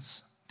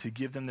Egyptians to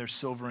give them their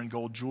silver and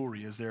gold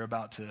jewelry as they're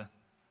about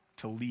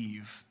to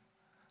leave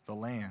the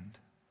land.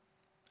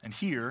 And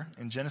here,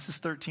 in Genesis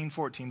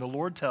 13:14, the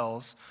Lord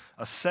tells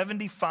a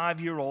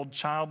 75-year-old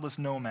childless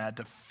nomad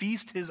to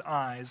feast his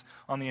eyes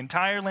on the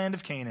entire land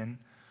of Canaan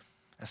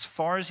as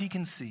far as he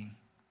can see,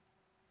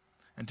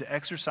 and to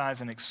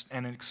exercise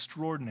an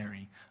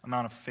extraordinary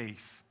amount of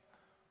faith.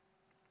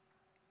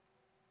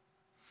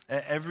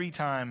 Every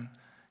time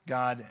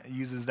God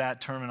uses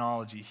that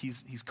terminology,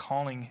 he's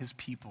calling his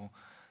people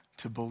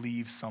to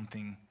believe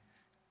something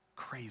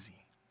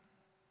crazy.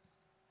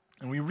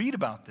 And we read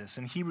about this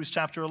in Hebrews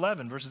chapter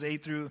 11, verses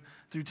 8 through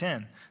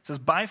 10. It says,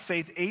 by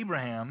faith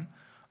Abraham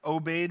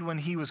obeyed when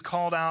he was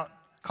called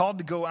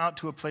to go out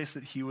to a place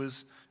that he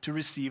was to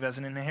receive as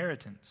an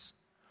inheritance.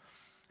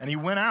 And he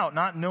went out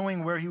not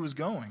knowing where he was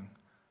going.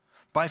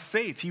 By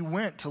faith he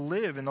went to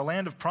live in the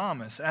land of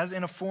promise, as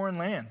in a foreign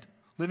land,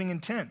 living in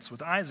tents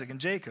with Isaac and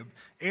Jacob,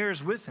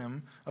 heirs with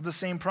him of the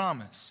same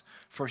promise.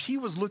 For he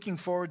was looking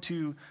forward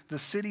to the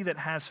city that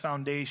has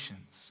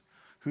foundations,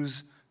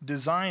 whose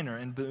designer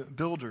and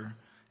builder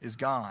is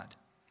God.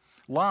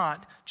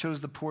 Lot chose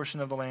the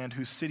portion of the land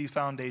whose city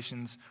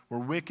foundations were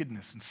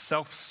wickedness and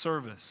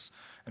self-service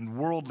and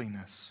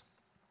worldliness.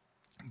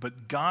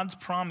 But God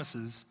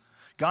promises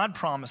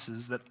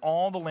that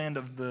all the land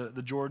of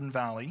the Jordan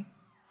Valley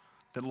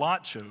that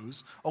Lot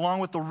chose,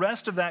 along with the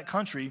rest of that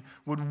country,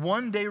 would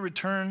one day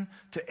return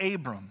to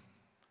Abram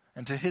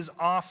and to his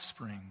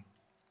offspring.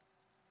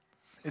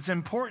 It's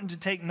important to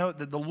take note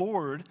that the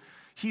Lord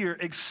here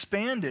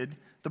expanded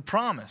the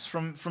promise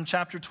from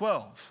chapter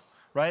 12,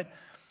 right?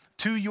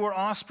 To your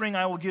offspring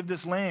I will give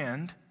this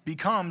land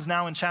becomes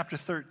now in chapter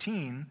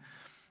 13,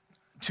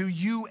 to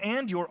you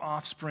and your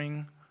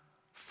offspring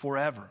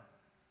forever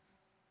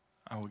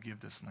I will give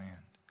this land.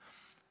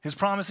 His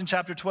promise in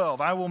chapter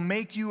 12, I will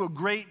make you a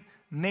great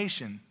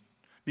nation,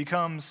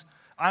 becomes,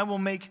 I will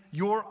make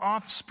your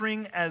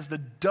offspring as the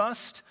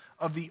dust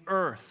of the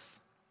earth.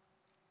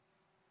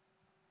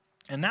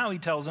 And now he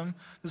tells him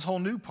this whole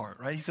new part,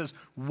 right? He says,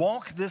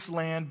 walk this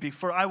land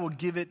before I will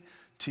give it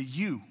to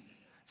you.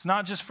 It's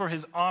not just for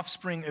his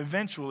offspring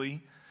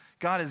eventually.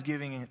 God is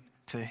giving it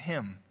to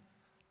him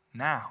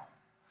now.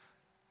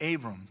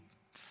 Abram,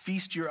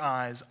 feast your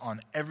eyes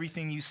on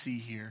everything you see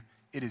here.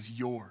 It is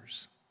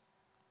yours.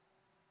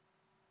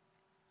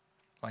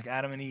 Like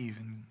Adam and Eve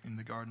in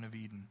the Garden of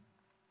Eden.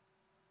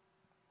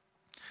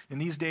 In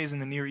these days in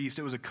the Near East,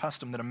 it was a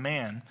custom that a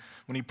man,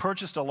 when he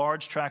purchased a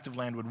large tract of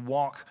land, would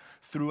walk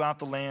throughout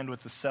the land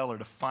with the seller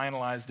to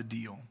finalize the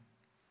deal.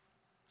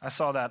 I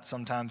saw that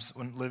sometimes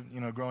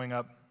when growing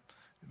up,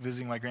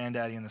 visiting my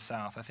granddaddy in the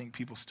South. I think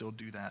people still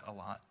do that a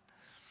lot.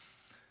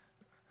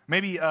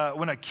 Maybe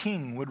when a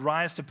king would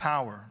rise to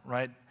power,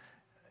 right,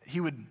 he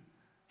would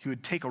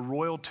take a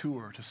royal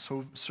tour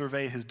to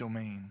survey his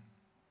domain.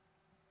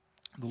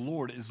 The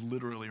Lord is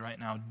literally right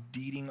now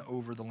deeding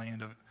over the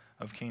land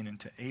of Canaan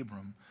to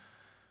Abram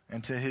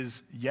and to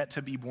his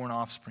yet-to-be-born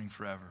offspring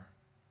forever.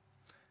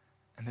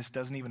 And this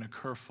doesn't even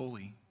occur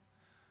fully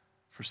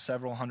for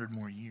several hundred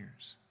more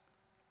years.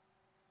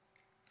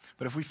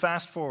 But if we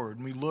fast forward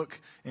and we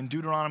look in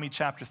Deuteronomy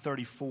chapter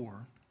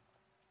 34,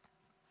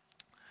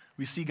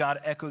 we see God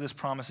echo this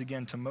promise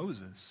again to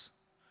Moses,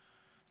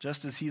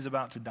 just as he's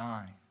about to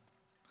die.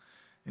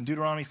 In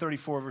Deuteronomy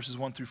 34, verses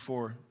 1 through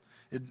 4,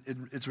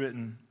 it's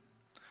written,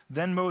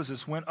 Then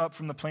Moses went up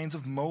from the plains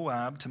of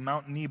Moab to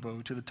Mount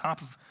Nebo to the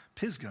top of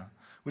Pisgah,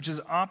 which is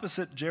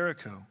opposite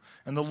Jericho.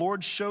 And the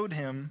Lord showed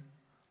him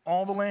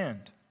all the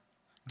land,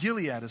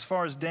 Gilead as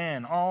far as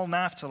Dan, all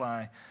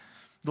Naphtali,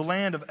 the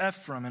land of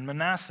Ephraim and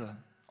Manasseh,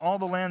 all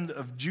the land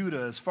of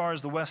Judah as far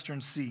as the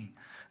western sea,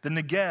 the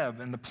Negeb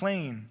and the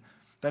plain,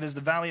 that is the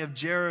valley of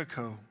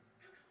Jericho,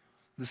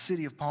 the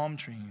city of palm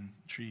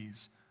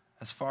trees,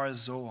 as far as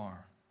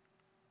Zoar.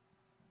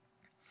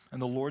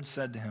 And the Lord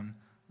said to him,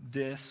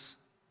 This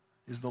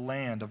is the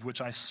land of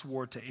which I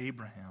swore to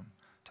Abraham,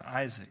 to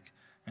Isaac,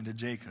 and to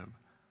Jacob.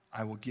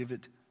 I will give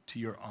it to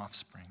your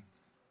offspring.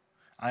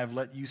 I have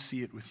let you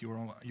see it with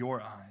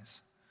your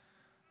eyes,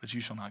 but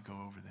you shall not go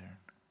over there.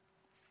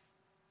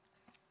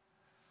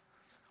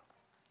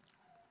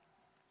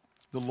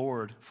 The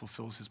Lord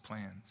fulfills his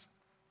plans.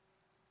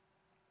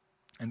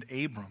 And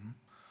Abram,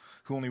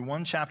 who only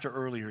one chapter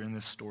earlier in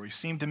this story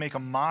seemed to make a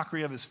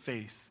mockery of his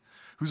faith,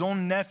 whose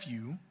own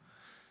nephew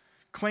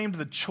claimed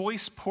the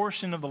choice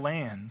portion of the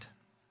land,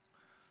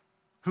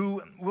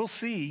 who we'll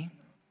see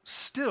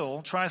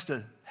still tries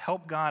to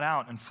help God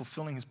out in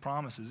fulfilling his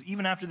promises,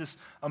 even after this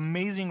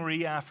amazing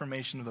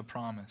reaffirmation of the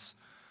promise.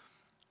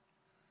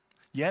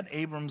 Yet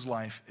Abram's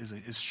life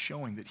is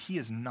showing that he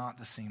is not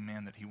the same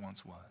man that he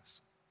once was.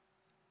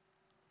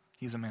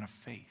 He's a man of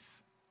faith.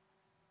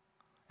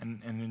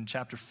 And in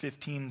chapter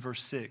 15,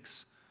 verse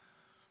 6,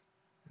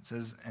 it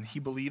says, And he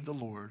believed the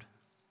Lord,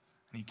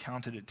 and he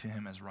counted it to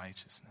him as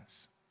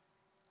righteousness.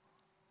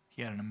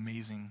 he had an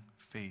amazing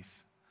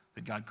faith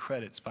that God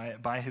credits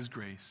by his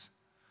grace,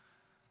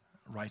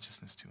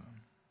 righteousness to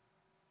him.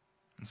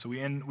 And so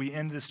we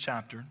end this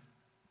chapter,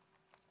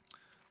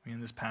 we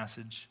end this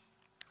passage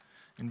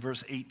in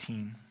verse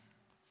 18,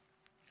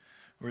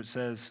 where it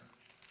says,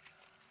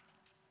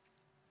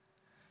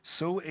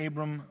 "So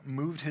Abram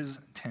moved his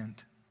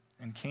tent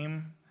and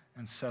came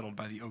and settled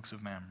by the oaks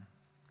of Mamre,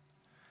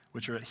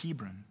 which are at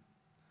Hebron,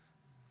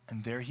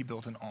 and there he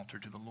built an altar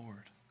to the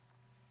Lord."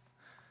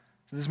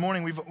 So this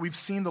morning we've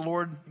seen the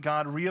Lord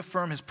God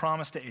reaffirm his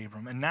promise to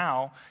Abram, and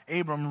now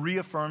Abram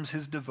reaffirms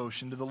his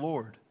devotion to the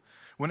Lord.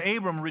 When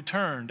Abram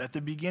returned at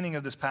the beginning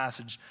of this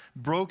passage,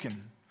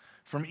 broken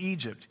from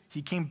Egypt,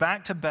 he came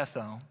back to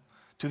Bethel,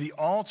 to the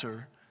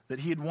altar that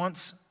he had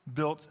once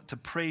built to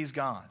praise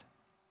God.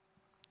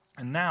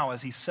 And now,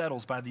 as he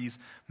settles by these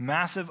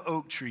massive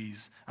oak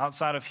trees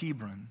outside of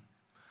Hebron,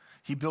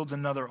 he builds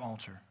another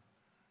altar,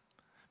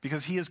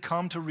 because he has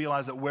come to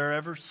realize that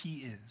wherever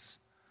he is,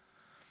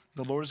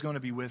 the Lord is going to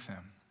be with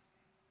him.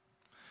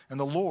 And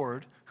the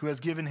Lord, who has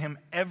given him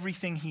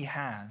everything he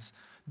has,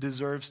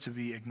 deserves to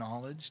be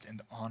acknowledged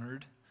and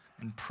honored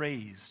and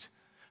praised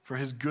for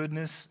his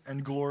goodness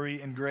and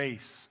glory and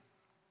grace.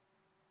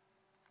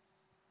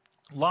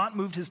 Lot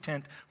moved his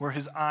tent where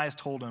his eyes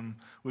told him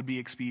would be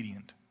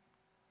expedient,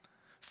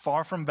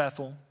 far from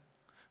Bethel,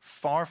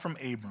 far from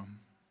Abram.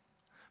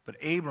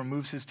 But Abram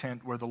moves his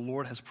tent where the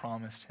Lord has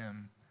promised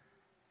him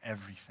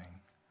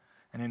everything.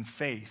 And in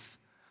faith,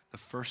 the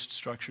first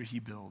structure he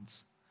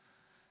builds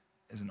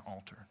is an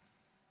altar.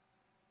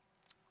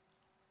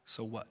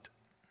 So what?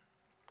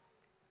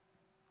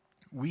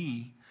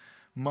 We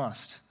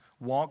must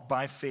walk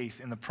by faith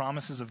in the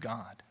promises of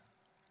God,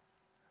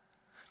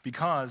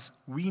 because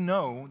we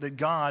know that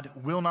God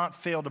will not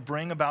fail to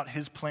bring about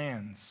his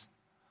plans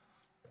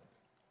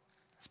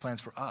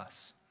for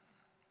us.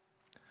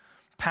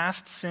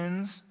 Past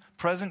sins,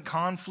 present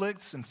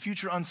conflicts, and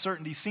future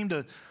uncertainty seem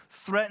to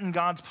threaten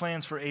God's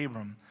plans for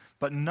Abram,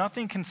 but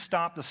nothing can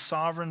stop the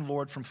sovereign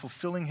Lord from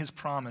fulfilling his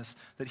promise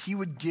that he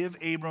would give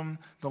Abram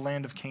the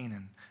land of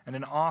Canaan and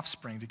an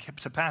offspring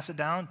to pass it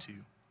down to.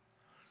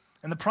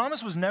 And the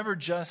promise was never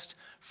just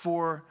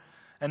for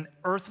an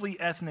earthly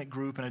ethnic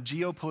group and a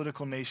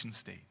geopolitical nation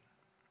state.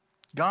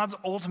 God's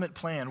ultimate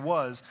plan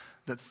was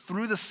that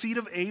through the seed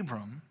of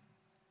Abram,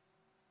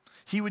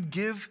 he would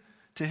give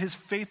to his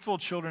faithful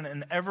children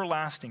an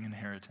everlasting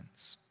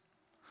inheritance,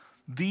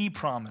 the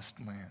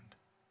promised land,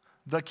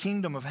 the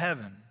kingdom of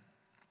heaven.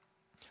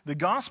 The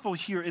gospel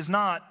here is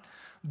not,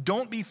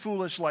 don't be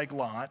foolish like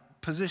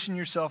Lot, position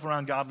yourself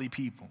around godly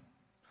people.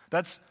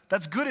 That's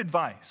good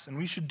advice, and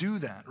we should do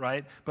that,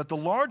 right? But the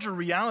larger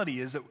reality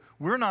is that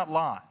we're not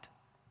Lot.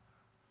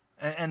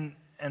 And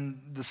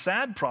the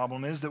sad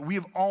problem is that we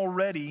have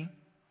already,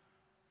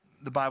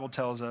 the Bible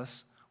tells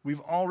us,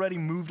 we've already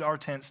moved our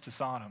tents to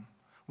Sodom.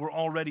 We're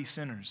already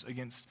sinners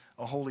against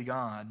a holy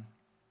God.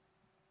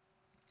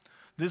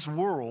 This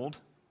world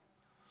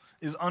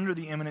is under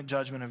the imminent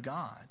judgment of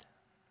God.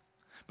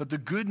 But the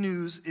good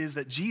news is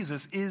that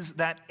Jesus is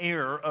that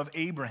heir of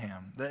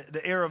Abraham,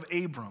 the heir of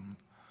Abram,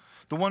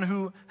 the one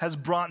who has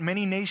brought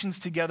many nations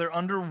together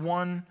under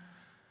one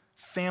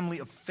family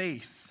of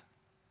faith,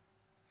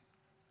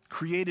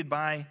 created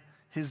by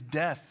his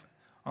death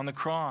on the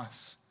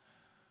cross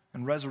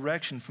and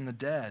resurrection from the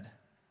dead.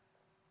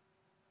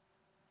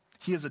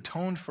 He has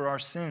atoned for our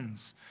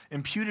sins,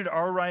 imputed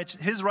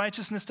his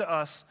righteousness to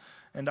us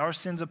and our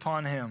sins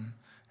upon him,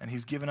 and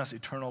he's given us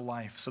eternal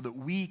life so that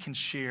we can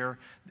share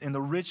in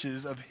the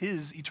riches of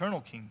his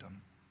eternal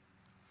kingdom.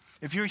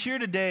 If you're here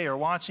today or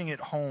watching at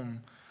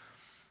home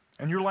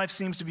and your life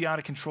seems to be out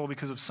of control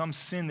because of some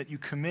sin that you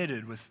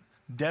committed with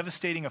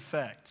devastating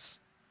effects,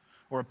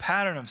 or a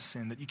pattern of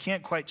sin that you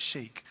can't quite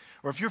shake,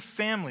 or if your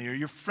family or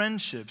your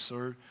friendships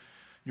or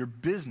your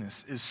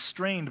business is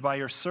strained by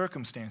your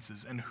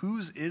circumstances, and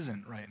whose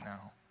isn't right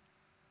now?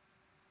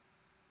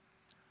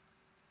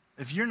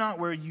 If you're not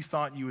where you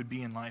thought you would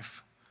be in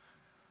life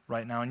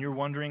right now, and you're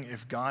wondering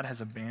if God has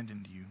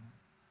abandoned you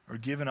or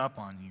given up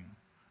on you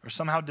or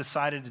somehow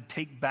decided to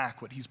take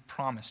back what he's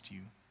promised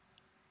you,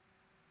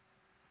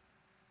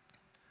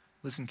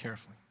 listen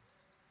carefully.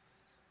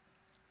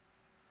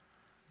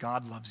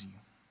 God loves you.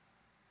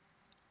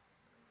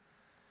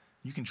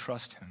 You can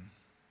trust him.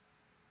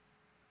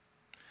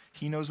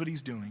 He knows what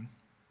he's doing.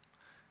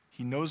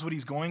 He knows what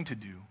he's going to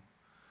do.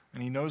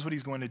 And he knows what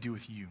he's going to do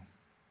with you.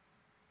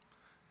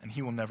 And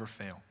he will never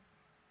fail.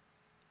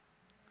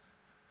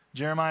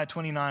 Jeremiah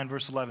 29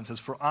 verse 11 says,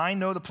 "For I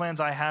know the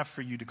plans I have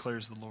for you,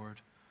 declares the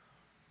Lord.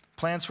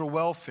 Plans for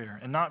welfare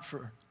and not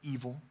for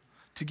evil,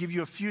 to give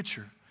you a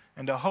future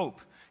and a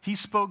hope." He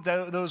spoke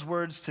those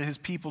words to his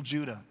people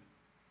Judah.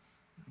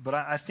 But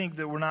I think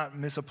that we're not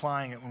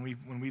misapplying it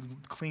when we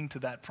cling to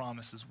that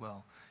promise as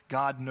well.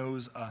 God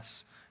knows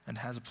us and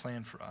has a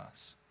plan for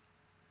us.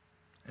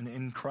 And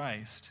in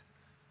Christ,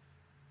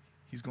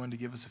 he's going to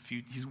give us a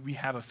future. We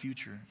have a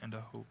future and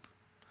a hope.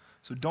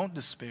 So don't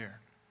despair,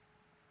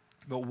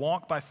 but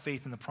walk by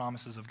faith in the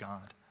promises of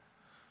God.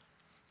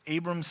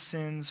 Abram's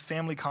sins,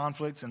 family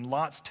conflicts, and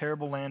Lot's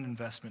terrible land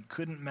investment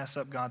couldn't mess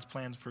up God's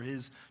plans for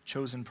his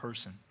chosen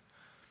person.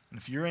 And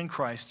if you're in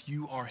Christ,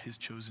 you are his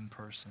chosen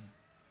person.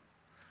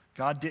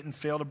 God didn't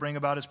fail to bring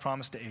about his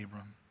promise to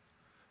Abram.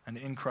 And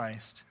in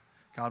Christ,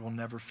 God will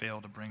never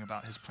fail to bring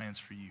about his plans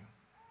for you.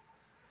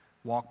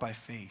 Walk by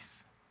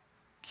faith.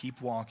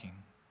 Keep walking.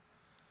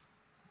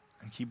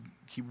 And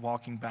keep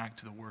walking back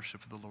to the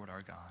worship of the Lord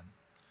our God,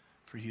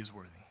 for he is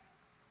worthy.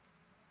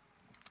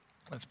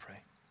 Let's pray.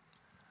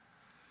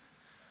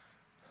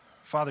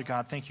 Father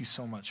God, thank you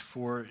so much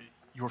for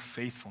your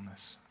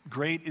faithfulness.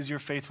 Great is your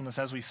faithfulness,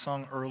 as we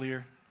sung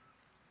earlier.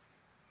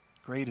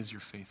 Great is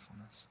your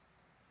faithfulness.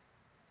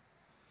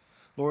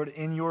 Lord,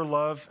 in your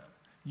love,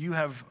 you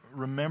have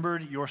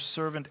remembered your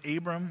servant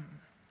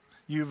Abram.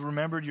 You've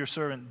remembered your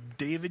servant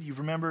David. You've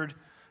remembered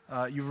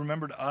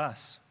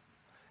us.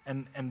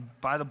 And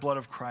by the blood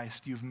of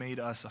Christ, you've made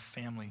us a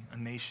family, a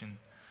nation,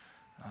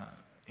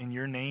 in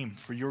your name,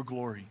 for your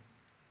glory.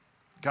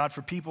 God,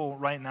 for people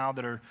right now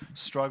that are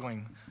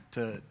struggling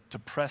to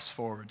press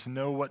forward, to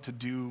know what to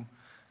do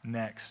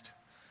next,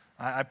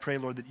 I pray,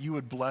 Lord, that you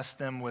would bless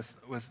them with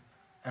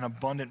an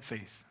abundant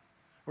faith,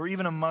 or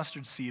even a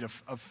mustard seed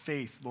of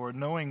faith, Lord,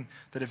 knowing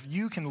that if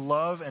you can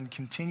love and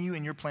continue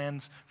in your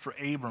plans for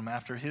Abram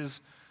after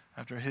his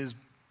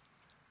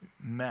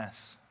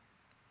mess,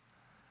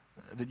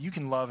 that you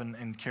can love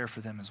and care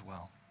for them as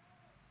well.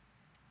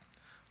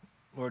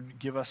 Lord,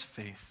 give us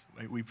faith,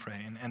 we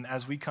pray. And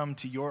as we come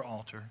to your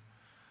altar,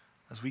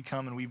 as we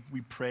come and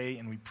we pray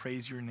and we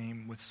praise your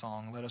name with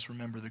song, let us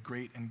remember the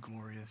great and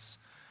glorious,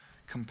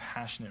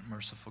 compassionate,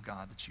 merciful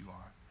God that you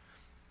are.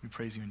 We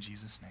praise you in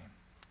Jesus' name.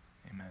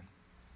 Amen.